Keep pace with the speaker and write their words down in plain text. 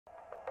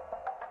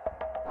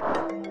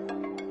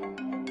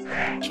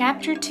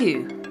Chapter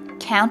 2.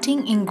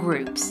 Counting in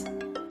Groups.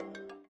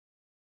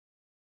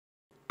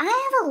 I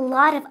have a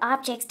lot of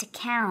objects to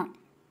count.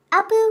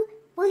 Appu,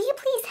 will you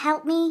please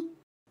help me?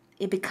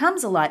 It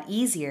becomes a lot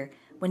easier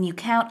when you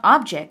count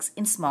objects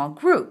in small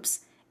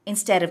groups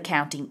instead of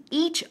counting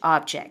each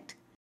object.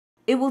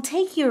 It will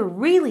take you a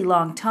really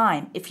long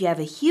time if you have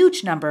a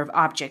huge number of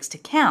objects to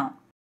count.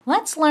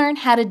 Let's learn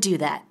how to do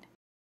that.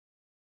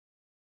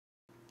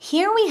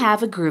 Here we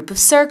have a group of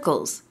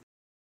circles.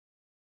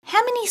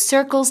 How many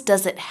circles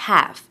does it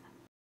have?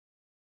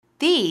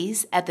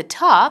 These at the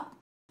top,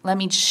 let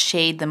me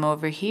shade them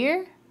over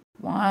here.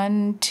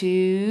 1,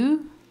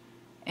 2,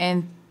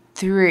 and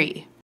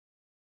 3.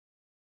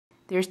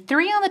 There's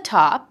 3 on the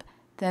top,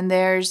 then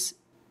there's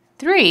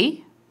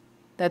 3.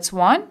 That's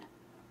 1,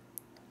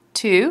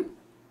 2,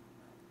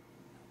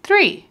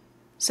 3.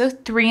 So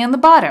 3 on the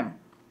bottom.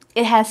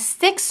 It has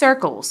 6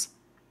 circles.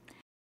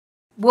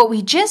 What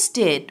we just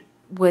did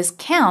was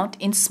count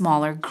in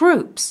smaller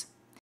groups.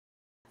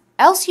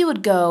 Else you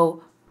would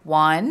go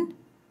 1,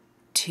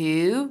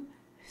 2,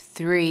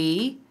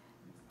 3,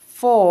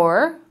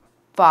 4,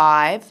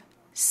 5,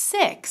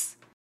 6,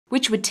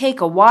 which would take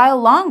a while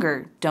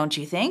longer, don't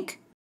you think?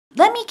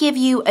 Let me give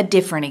you a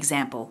different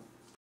example.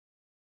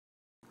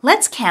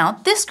 Let's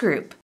count this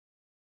group.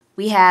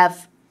 We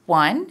have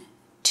 1,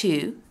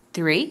 2,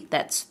 3,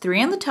 that's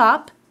 3 on the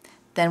top.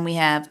 Then we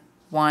have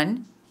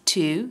 1,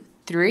 2,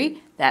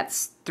 3,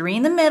 that's 3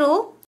 in the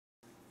middle.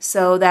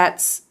 So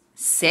that's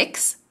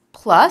 6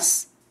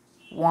 plus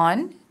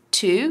 1,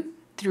 2,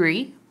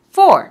 3,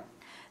 4.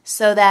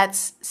 So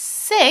that's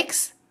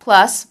 6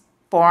 plus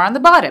 4 on the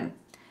bottom,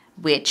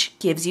 which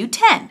gives you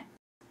 10.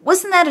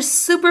 Wasn't that a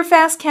super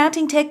fast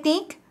counting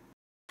technique?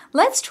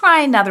 Let's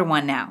try another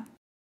one now.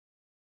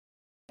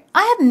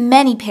 I have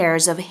many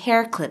pairs of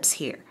hair clips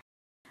here.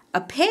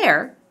 A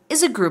pair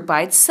is a group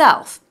by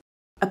itself.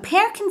 A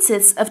pair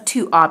consists of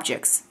 2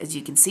 objects. As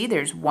you can see,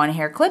 there's one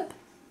hair clip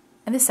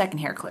and the second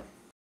hair clip.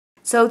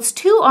 So it's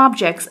 2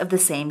 objects of the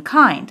same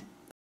kind,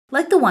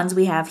 like the ones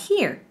we have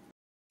here.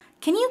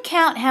 Can you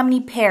count how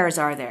many pairs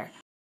are there?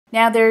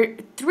 Now there are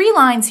 3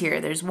 lines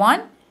here. There's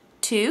 1,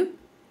 2,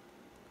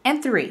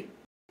 and 3.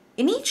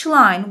 In each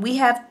line, we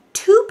have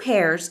 2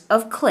 pairs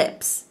of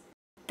clips.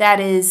 That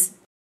is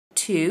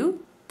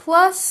 2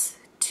 plus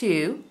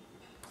 2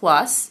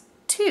 plus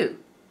 2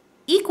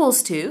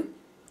 equals to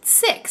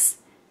 6.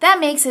 That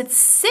makes it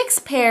 6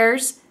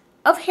 pairs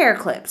of hair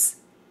clips.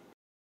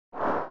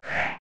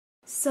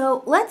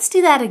 So let's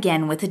do that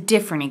again with a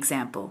different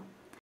example.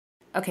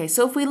 Okay,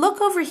 so if we look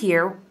over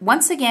here,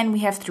 once again we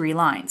have 3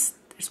 lines.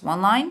 There's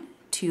 1 line,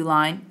 2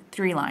 line,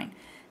 3 line.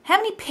 How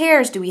many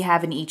pairs do we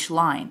have in each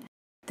line?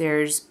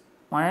 There's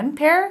 1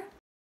 pair,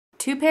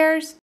 2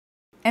 pairs,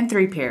 and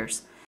 3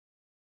 pairs.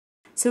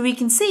 So we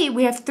can see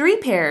we have 3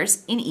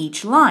 pairs in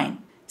each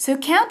line. So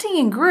counting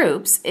in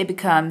groups, it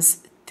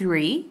becomes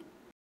 3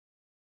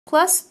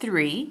 plus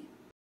 3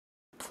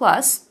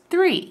 plus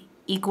 3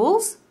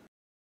 equals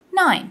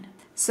 9.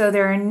 So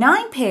there are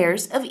 9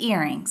 pairs of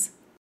earrings.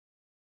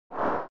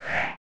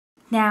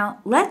 Now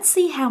let's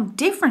see how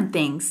different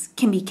things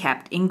can be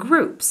kept in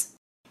groups.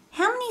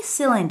 How many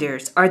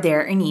cylinders are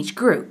there in each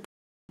group?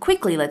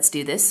 Quickly, let's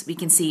do this. We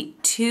can see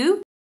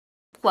 2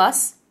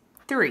 plus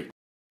 3.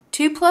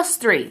 2 plus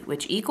 3,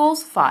 which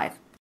equals 5.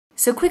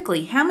 So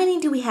quickly, how many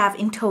do we have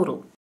in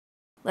total?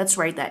 Let's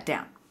write that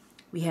down.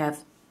 We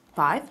have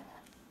 5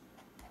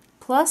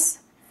 plus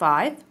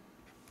 5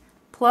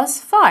 plus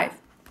 5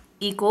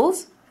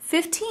 equals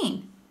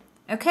 15.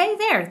 Okay,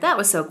 there. That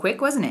was so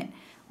quick, wasn't it?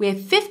 We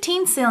have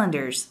 15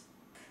 cylinders.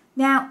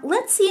 Now,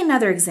 let's see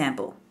another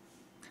example.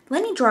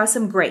 Let me draw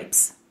some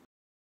grapes.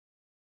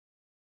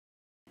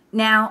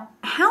 Now,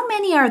 how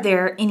many are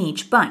there in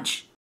each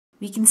bunch?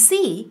 We can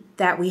see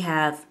that we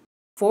have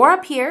 4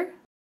 up here,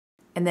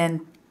 and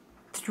then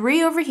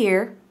 3 over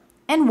here,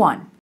 and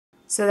 1.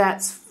 So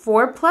that's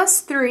 4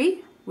 plus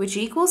 3, which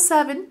equals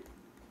 7,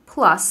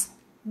 plus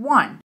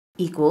 1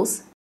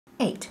 equals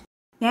 8.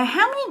 Now,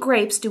 how many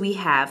grapes do we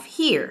have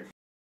here?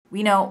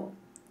 We know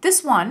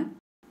this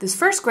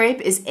first grape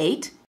is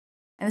 8,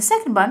 and the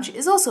second bunch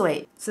is also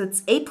 8. So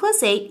it's 8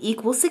 plus 8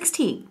 equals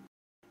 16.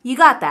 You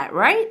got that,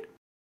 right?